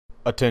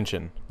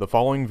Attention, the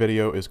following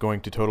video is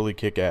going to totally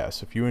kick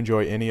ass. If you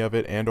enjoy any of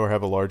it and or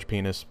have a large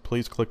penis,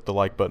 please click the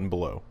like button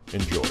below.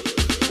 Enjoy.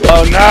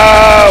 Oh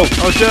no!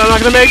 Oh shit, I'm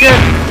not gonna make it!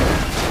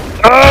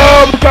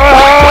 Oh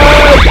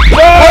god! No!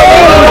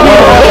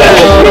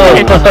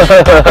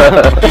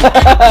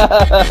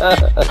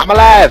 I'm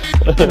alive!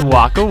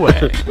 Walk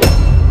away.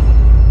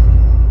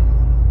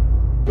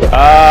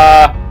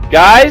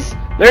 Guys,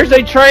 there's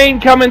a train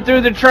coming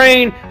through the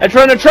train. It's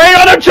running a train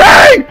on a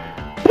train!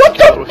 What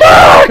the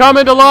fuck?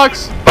 Coming,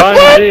 Deluxe!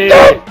 Bungee!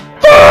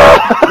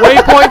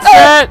 Waypoint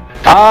set!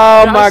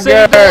 Oh my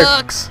god!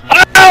 Deluxe!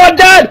 Oh, I'm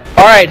dead!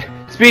 Alright,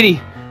 Speedy,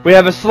 we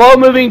have a slow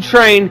moving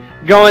train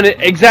going at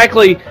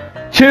exactly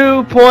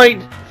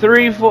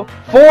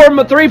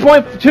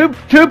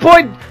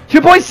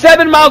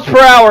 2.7 miles per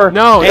hour.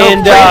 No,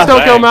 and, trains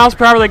don't go miles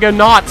per hour, they go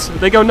knots.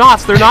 They go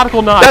knots, they're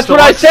nautical knots. That's what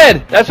I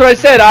said! That's what I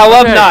said! I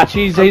love Okay, Notch,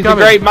 he's a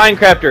coming. great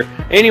Minecrafter.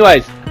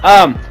 Anyways,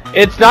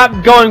 it's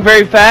not going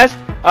very fast.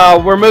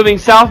 We're moving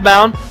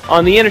southbound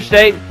on the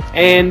interstate,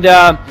 and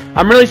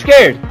I'm really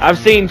scared. I've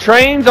seen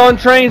trains on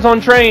trains on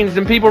trains,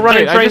 and people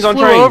running trains on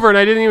trains. I just flew over and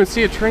I didn't even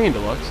see a train,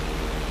 Deluxe.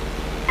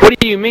 What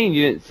do you mean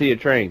you didn't see a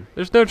train?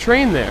 There's no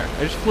train there.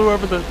 I just flew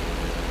over the...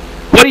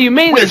 What do you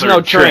mean there's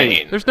no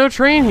train? There's no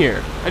train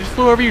here. I just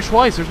flew over you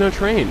twice. There's no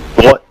train.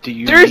 What do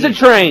you There's a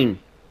train!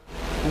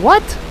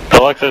 What?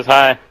 Deluxe is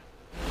high.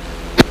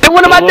 Then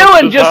what am I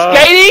doing? Just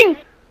skating?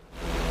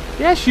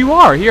 Yes, you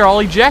are. Here, I'll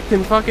eject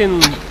and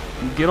fucking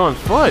get on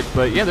foot.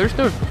 But yeah, there's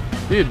no...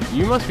 Dude,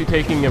 you must be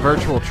taking a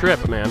virtual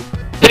trip, man.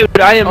 Dude,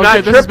 I am not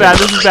shit, tripping. this is bad,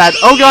 this is bad.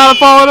 Oh god, I'm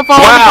falling, I'm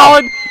falling, Wow. I'm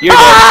falling! You're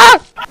Ah!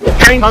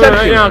 Train Coming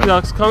right now,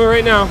 Deluxe. Coming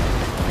right now.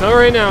 Coming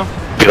right now.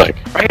 Be like,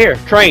 Right here.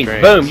 Train.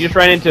 Trains. Boom, you just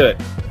ran into it.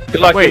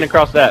 Good luck Wait. getting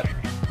across that.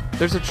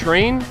 There's a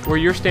train where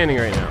you're standing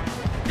right now.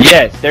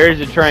 Yes, there is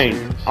a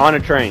train. On a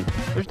train.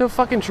 There's no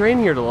fucking train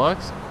here,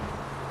 Deluxe.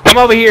 Come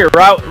over here,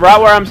 right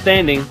where I'm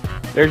standing.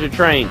 There's a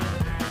train.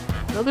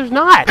 No, there's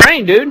not.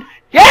 Train, dude.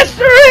 Yes,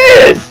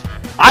 there is!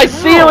 I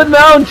see it with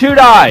my own 2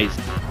 eyes.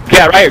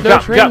 Yeah, right here. No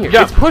Jump, train jump, here.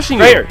 jump. It's pushing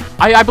Right you. here.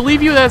 I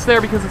believe you that it's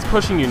there because it's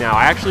pushing you now.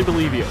 I actually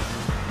believe you.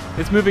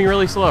 It's moving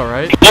really slow,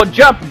 right? Well,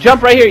 jump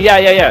right here.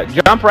 Yeah.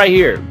 Jump right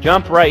here.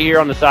 Jump right here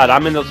on the side.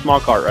 I'm in the small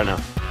cart right now.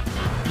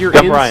 You're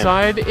Jump, Ryan.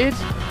 inside it?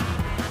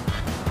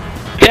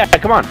 Yeah,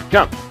 come on.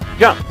 Jump.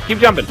 Keep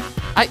jumping.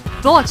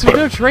 Deluxe, there's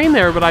no train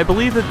there, but I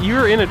believe that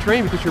you're in a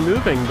train because you're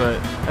moving, but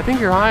I think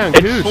you're high on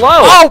It's Gooch.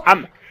 slow.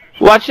 Oh!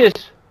 Watch this.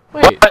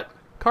 Wait. What?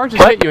 Car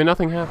just hit you and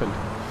nothing happened.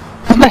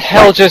 what the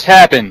hell just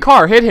happened?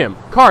 Car, hit him.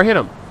 Car, hit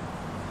him.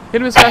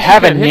 Hit him as fast as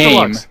have you a can. Hit name.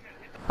 Deluxe.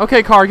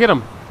 Okay, Car, get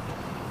him.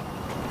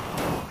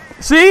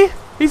 See?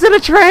 He's in a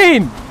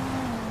train!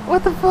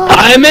 What the fuck?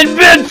 I'm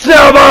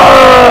invincible! Did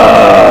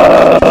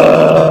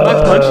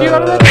I punch you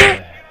out of that shit?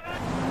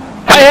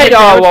 Hey,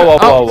 whoa,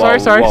 Oh,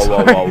 sorry.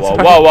 whoa.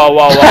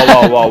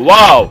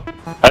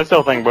 I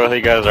still think both of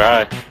you guys are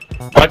high.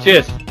 Watch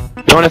this.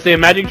 You want to see a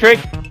magic trick?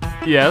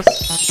 Yes.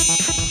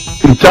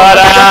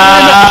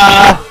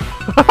 Ta-da!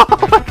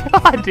 Oh my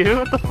god, dude,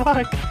 what the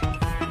fuck?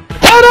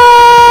 Ta-da!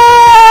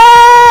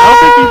 I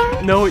don't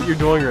think you know what you're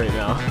doing right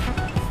now.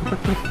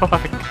 What the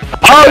fuck?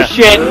 Oh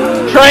shit!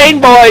 Train,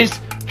 boys!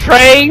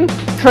 Train!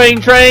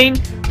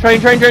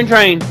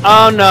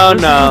 Oh no, This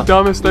is the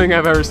dumbest thing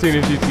I've ever seen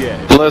in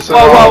GTA. Listen,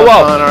 Whoa, all whoa, the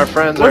whoa. fun our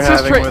friends What's are this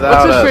having train?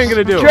 without What's this us. train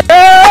gonna do?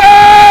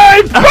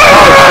 Train!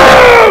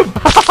 Boom!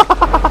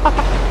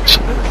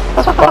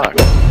 Fuck.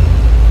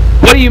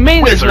 What do you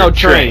mean there's no Wizard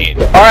train?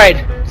 train.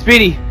 Alright,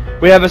 Speedy,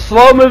 we have a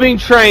slow moving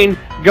train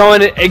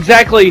going at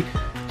exactly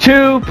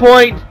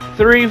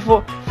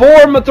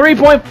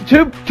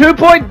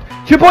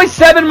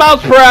 2.7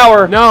 miles per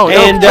hour. No,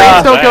 and,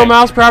 trains don't go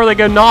miles per hour, they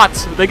go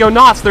knots. They go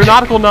knots, they're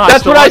nautical knots.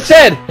 That's what I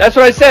said. That's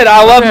what I said.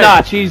 I love Okay,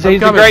 Notch. He's a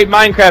coming. great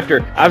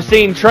Minecrafter. I've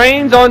seen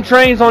trains on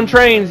trains on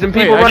trains and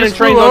people Wait, I running just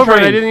flew trains on over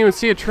and I trains. didn't even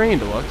see a train,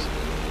 Deluxe.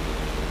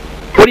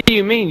 What do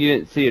you mean you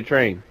didn't see a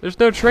train? There's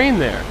no train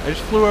there. I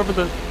just flew over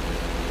the...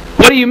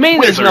 What do you mean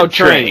there's no Wizard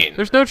train? train.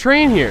 There's no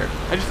train here.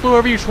 I just flew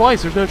over you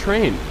twice. There's no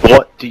train.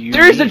 What do you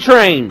There's a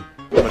train.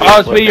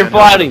 Oh, Speedy, you're hand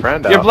floating. a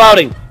friend You're out.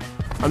 floating.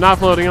 I'm not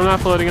floating. I'm not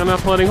floating. I'm not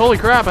floating. Holy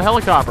crap, a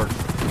helicopter.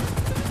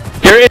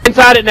 You're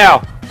inside it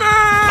now.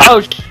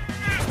 Oh,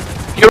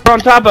 you're on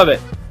top of it.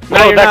 No,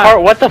 Oh, you're that not. car,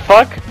 what the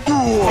fuck?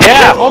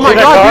 Yeah. Oh my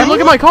that god, car? dude, look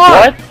at my car.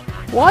 What?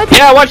 What?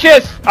 Yeah, watch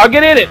this. I'll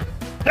get in it.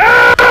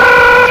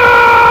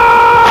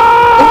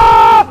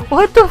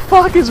 What the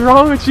fuck is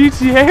wrong with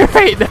GTA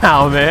right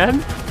now,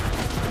 man?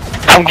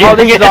 I'm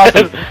getting this is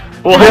awesome.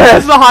 What?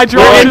 This is the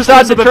hydraulic We're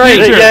inside systems of the the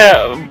train. future.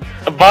 Yeah,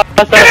 boss,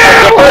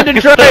 Yeah, we're in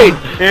the train.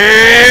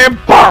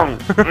 Bong.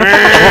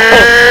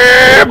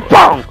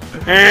 Bong.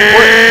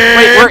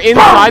 Wait, we're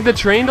inside the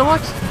train,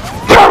 Deluxe?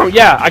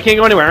 Yeah, I can't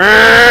go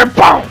anywhere.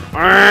 Bong.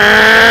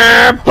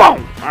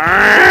 Bong.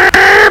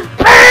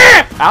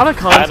 Out of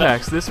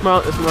context, this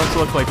must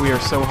look like we are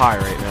so high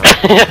right now.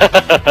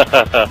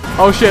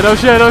 Oh shit, oh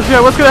shit, oh shit,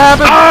 what's gonna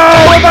happen?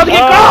 Oh, we're about to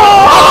get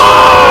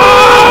caught!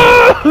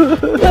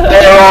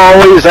 They're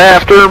always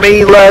after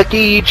me,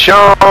 Lucky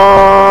Charm.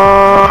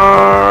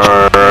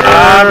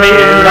 I'm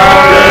in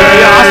all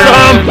the awesome.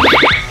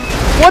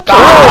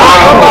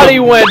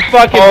 went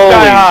fucking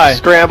sky high.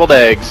 Scrambled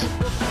eggs.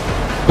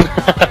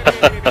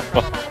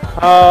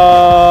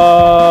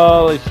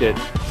 Holy shit.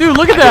 Dude,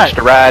 look at I hitched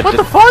that. a ride What to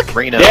the fuck?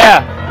 Reno.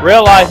 Yeah,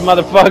 real life,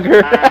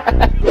 motherfucker.